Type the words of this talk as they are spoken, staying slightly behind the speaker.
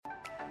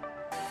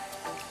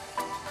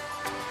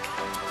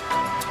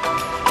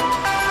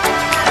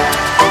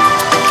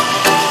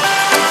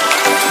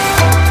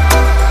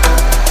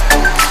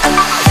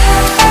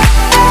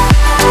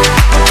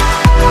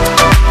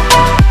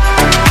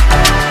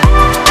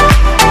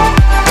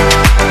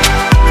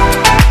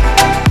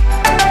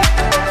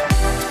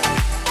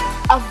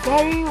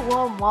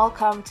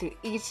welcome to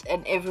each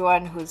and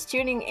everyone who's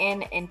tuning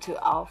in into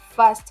our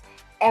first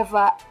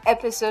ever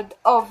episode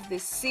of the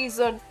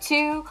season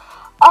 2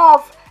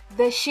 of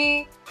the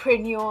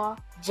Shepreneur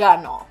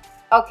Journal.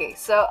 Okay,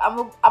 so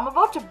I'm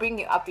about to bring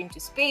you up into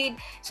speed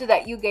so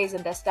that you guys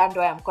understand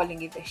why I'm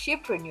calling it the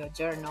Shepreneur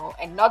Journal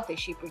and not the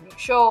Shepreneur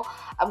Show.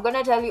 I'm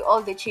gonna tell you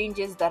all the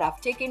changes that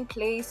have taken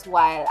place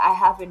while I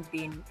haven't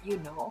been,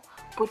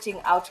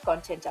 putting out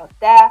content out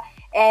there.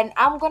 And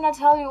I'm gonna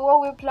tell you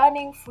what we're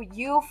planning for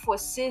you for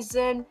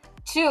season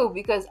 2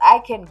 because I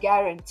can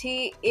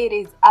guarantee it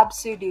is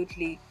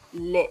absolutely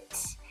lit.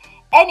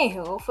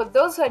 Anywho, for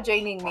those who are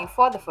joining me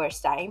for the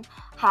first time,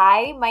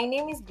 hi, my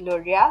name is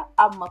Gloria.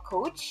 I'm a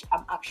coach.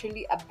 I'm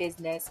actually a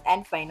business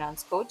and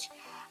finance coach.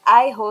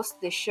 I host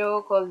the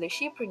show called the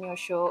Shepreneur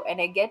Show, and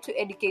I get to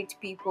educate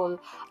people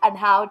on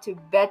how to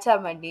better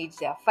manage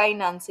their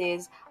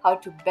finances, how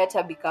to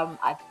better become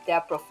at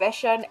their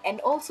profession, and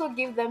also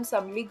give them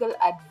some legal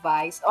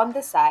advice on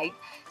the side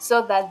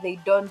so that they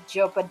don't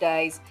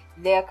jeopardize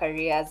their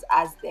careers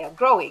as they're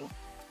growing.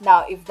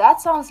 Now, if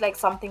that sounds like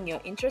something you're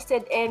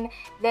interested in,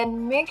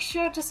 then make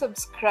sure to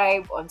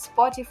subscribe on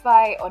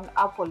Spotify, on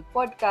Apple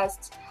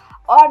Podcasts,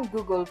 on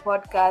Google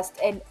Podcast,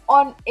 and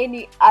on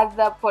any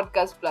other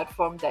podcast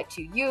platform that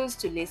you use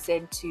to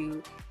listen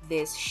to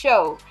this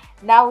show.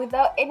 Now,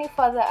 without any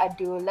further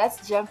ado,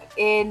 let's jump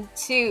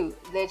into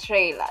the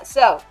trailer.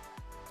 So,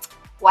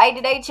 why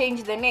did I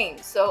change the name?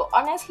 So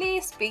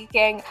honestly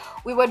speaking,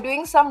 we were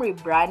doing some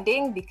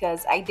rebranding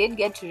because I did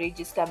get to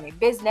register my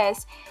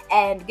business,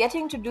 and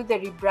getting to do the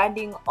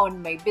rebranding on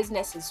my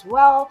business as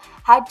well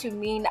had to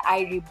mean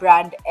I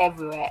rebrand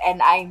everywhere, and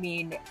I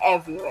mean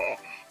everywhere.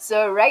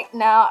 So right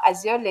now,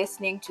 as you're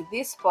listening to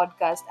this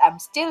podcast, I'm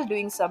still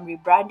doing some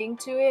rebranding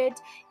to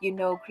it,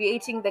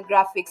 creating the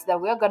graphics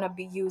that we're going to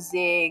be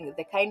using,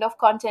 the kind of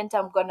content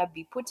I'm going to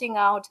be putting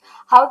out,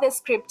 how the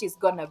script is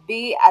going to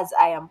be as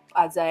I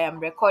am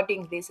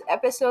recording these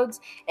episodes,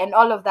 and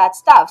all of that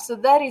stuff. So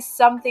that is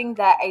something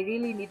that I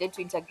really needed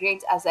to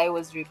integrate as I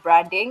was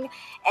rebranding.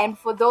 And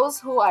for those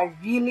who are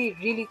really,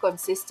 really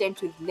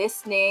consistent with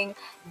listening,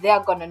 they're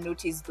going to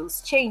notice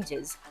those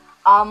changes.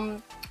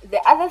 The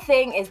other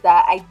thing is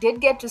that I did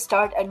get to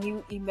start a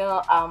new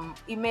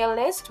email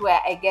list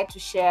where I get to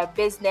share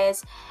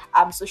business,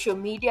 social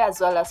media, as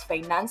well as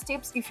finance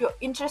tips. If you're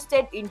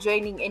interested in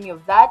joining any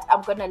of that,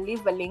 I'm gonna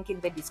leave a link in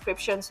the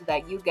description so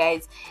that you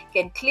guys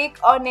can click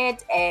on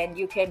it and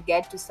you can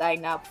get to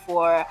sign up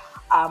for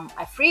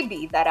a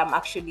freebie that I'm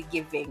actually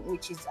giving,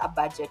 which is a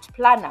budget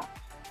planner.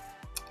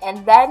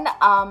 And then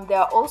there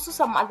are also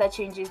some other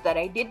changes that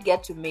I did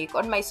get to make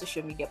on my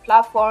social media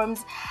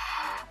platforms.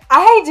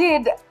 I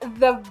did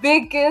the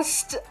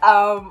biggest,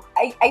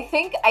 I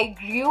think I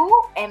grew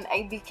and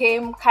I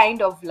became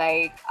kind of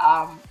like,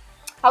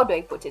 how do I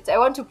put it? I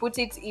want to put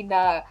it in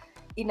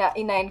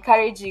an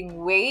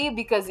encouraging way,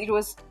 because it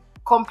was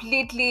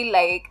completely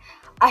like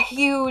a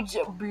huge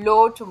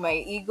blow to my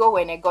ego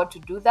when I got to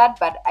do that.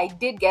 But I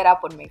did get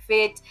up on my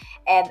feet,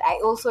 and I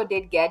also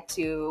did get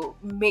to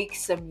make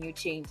some new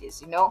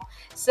changes,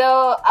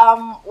 So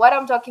what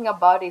I'm talking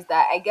about is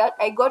that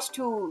I got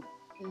to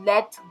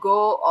let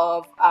go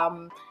of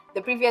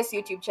the previous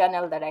YouTube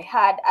channel that I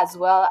had, as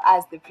well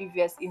as the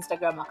previous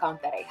Instagram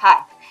account that I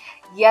had.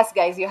 Yes,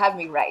 guys, you have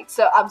me right.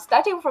 So I'm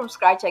starting from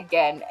scratch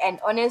again, and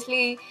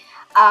honestly,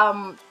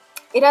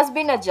 it has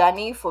been a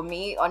journey for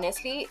me.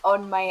 Honestly,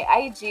 on my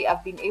IG,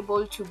 I've been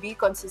able to be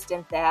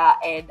consistent there,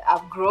 and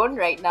I've grown.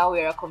 Right now,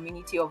 we're a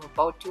community of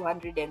about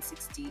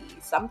 260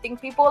 something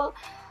people.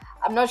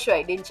 I'm not sure,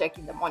 I didn't check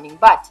in the morning,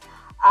 but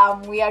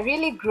we are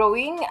really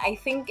growing. I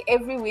think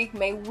every week,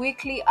 my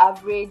weekly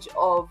average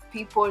of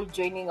people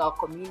joining our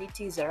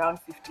community is around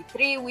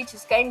 53, which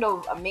is kind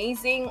of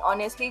amazing,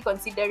 honestly,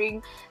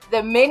 considering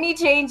the many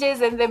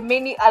changes and the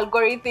many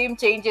algorithm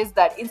changes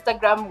that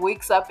Instagram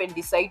wakes up and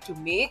decide to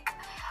make.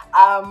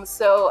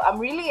 So I'm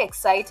really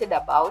excited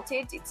about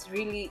it. It's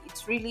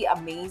really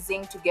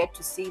amazing to get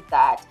to see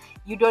that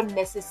you don't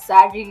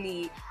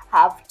necessarily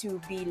have to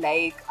be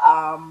like,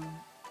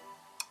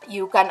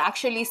 you can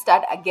actually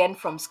start again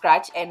from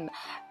scratch and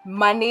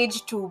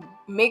manage to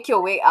make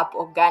your way up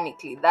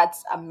organically.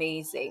 That's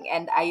amazing,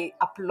 and I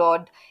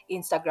applaud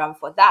Instagram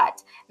for that.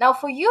 Now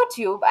for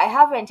YouTube, I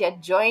haven't yet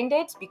joined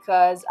it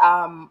because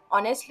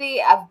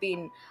honestly, I've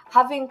been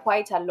having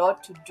quite a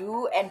lot to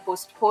do and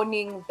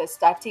postponing the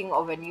starting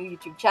of a new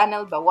YouTube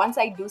channel. But once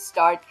I do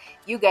start,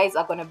 you guys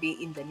are gonna be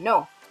in the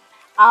know.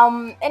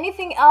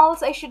 Anything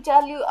else I should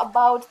tell you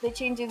about the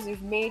changes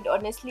we've made?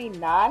 Honestly,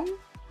 none.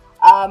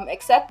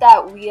 Except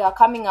that we are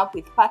coming up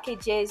with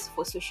packages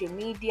for social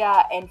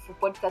media and for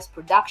podcast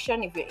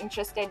production. If you're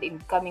interested in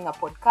becoming a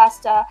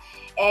podcaster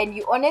and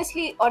you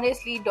honestly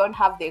don't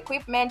have the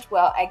equipment,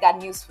 well, I got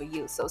news for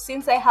you. So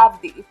since I have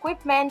the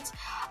equipment,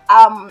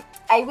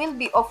 I will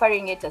be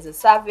offering it as a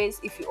service.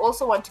 If you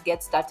also want to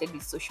get started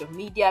with social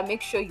media,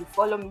 make sure you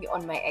follow me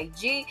on my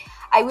IG.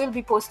 I will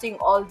be posting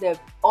all the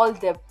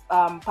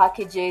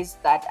packages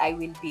that I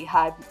will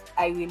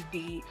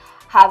be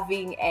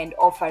having and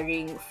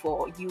offering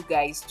for you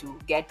guys to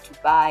get to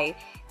buy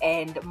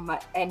and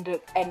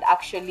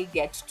actually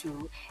get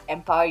to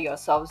empower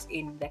yourselves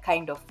in the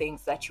kind of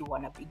things that you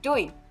want to be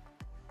doing.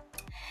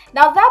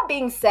 Now, that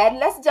being said,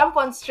 let's jump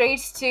on straight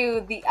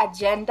to the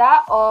agenda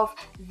of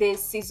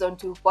this season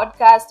 2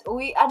 podcast.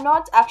 We are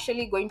not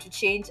actually going to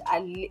change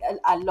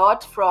a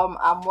lot from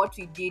what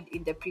we did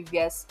in the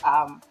previous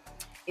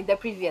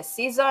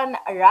season.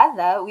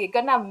 Rather, we're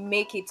gonna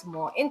make it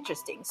more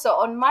interesting. So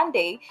on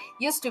Monday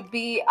used to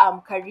be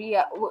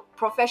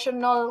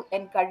professional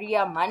and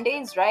career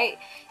Mondays, right?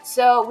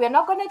 So we're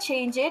not gonna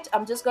change it.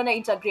 I'm just gonna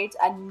integrate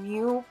a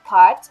new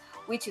part,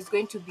 which is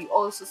going to be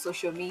also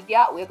social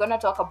media. We're gonna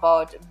talk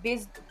about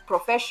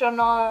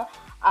professional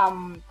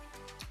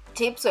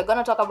tips. We're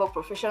gonna talk about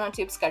professional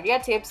tips, career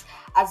tips,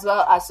 as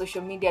well as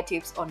social media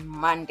tips on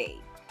Monday.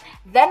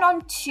 Then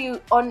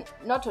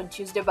not on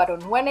Tuesday, but on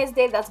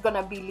Wednesday, that's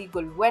gonna be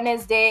Legal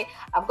Wednesday.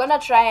 I'm gonna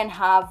try and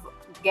have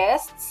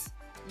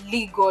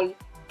legal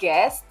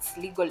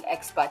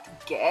expert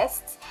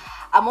guests.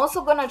 I'm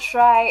also gonna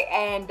try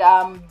and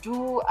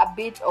do a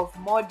bit of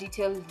more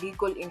detailed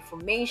legal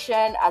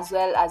information, as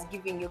well as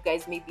giving you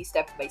guys maybe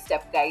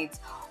step-by-step guides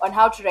on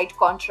how to write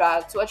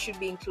contracts, what should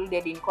be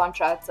included in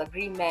contracts,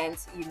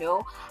 agreements,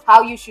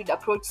 how you should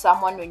approach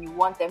someone when you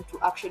want them to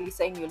actually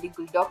sign your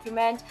legal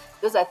document.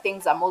 Those are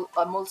things I'm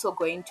also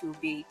going to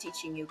be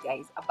teaching you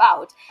guys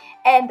about.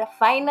 And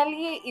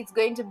finally, it's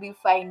going to be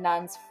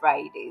Finance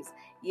Fridays.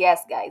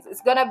 Yes, guys,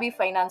 it's gonna be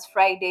Finance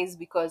Fridays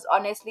because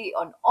honestly,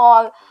 on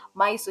all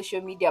my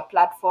social media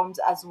platforms,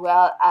 as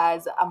well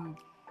as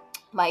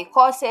my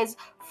courses,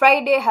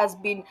 Friday has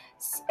been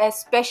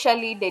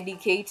especially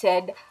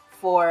dedicated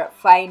for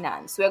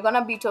finance. We're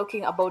gonna be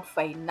talking about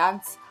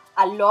finance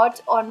a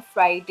lot on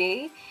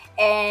Friday,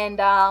 and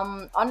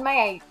on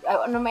my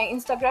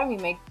Instagram you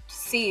might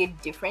see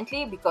it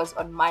differently, because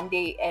on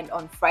Monday and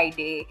on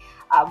Friday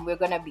we're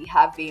gonna be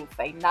having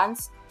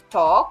finance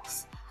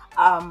talks.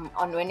 On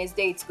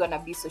Wednesday, it's gonna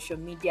be social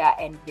media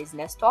and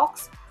business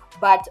talks.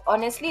 But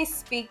honestly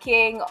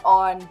speaking,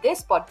 on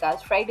this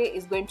podcast, Friday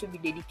is going to be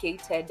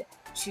dedicated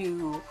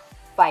to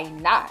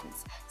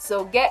finance.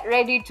 So get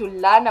ready to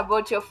learn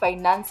about your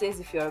finances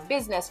if you're a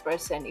business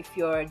person, if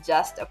you're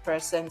just a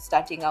person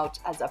starting out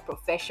as a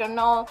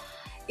professional,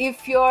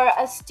 if you're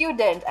a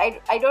student.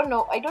 I don't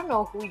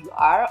know who you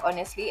are,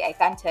 honestly, I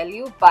can't tell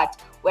you, but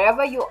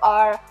wherever you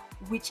are,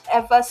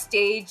 whichever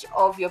stage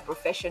of your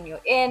profession you're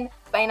in,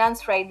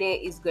 Finance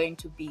Friday is going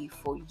to be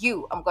for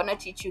you. I'm going to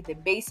teach you the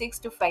basics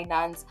to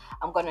finance.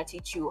 I'm going to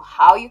teach you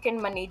how you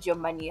can manage your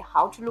money,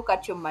 how to look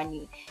at your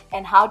money,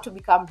 and how to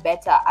become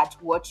better at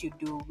what you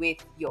do with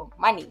your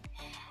money.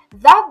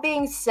 That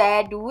being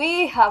said,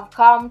 we have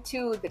come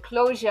to the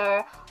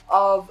closure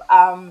of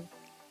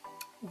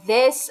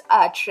this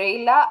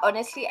trailer.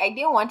 Honestly, I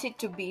didn't want it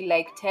to be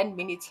like 10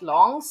 minutes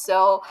long,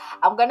 so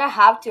I'm gonna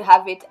have to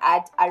have it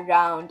at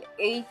around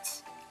 8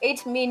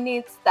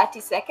 minutes 30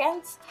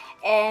 seconds.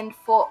 And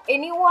for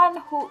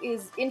anyone who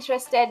is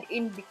interested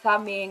in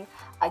becoming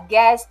a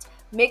guest,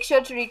 make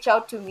sure to reach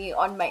out to me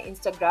on my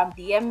Instagram,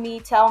 DM me,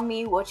 tell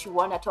me what you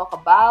want to talk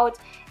about,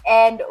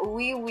 and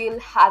we will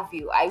have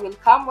you. I will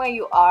come where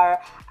you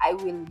are. I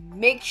will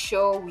make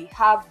sure we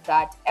have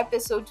that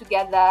episode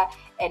together.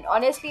 And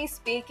honestly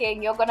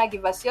speaking, you're gonna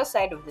give us your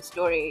side of the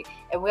story,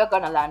 and we're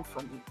gonna learn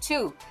from you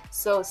too.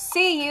 So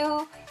see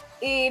you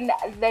in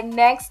the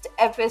next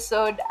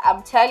episode.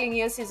 I'm telling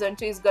you, season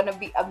 2 is gonna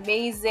be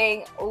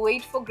amazing.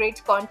 Wait for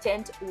great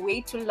content,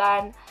 wait to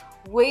learn,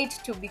 wait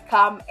to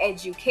become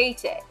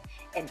educated.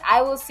 And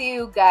I will see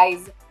you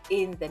guys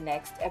in the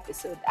next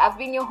episode. I've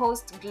been your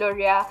host,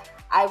 Gloria.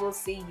 I will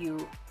see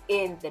you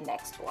in the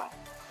next one.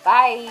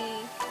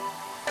 Bye.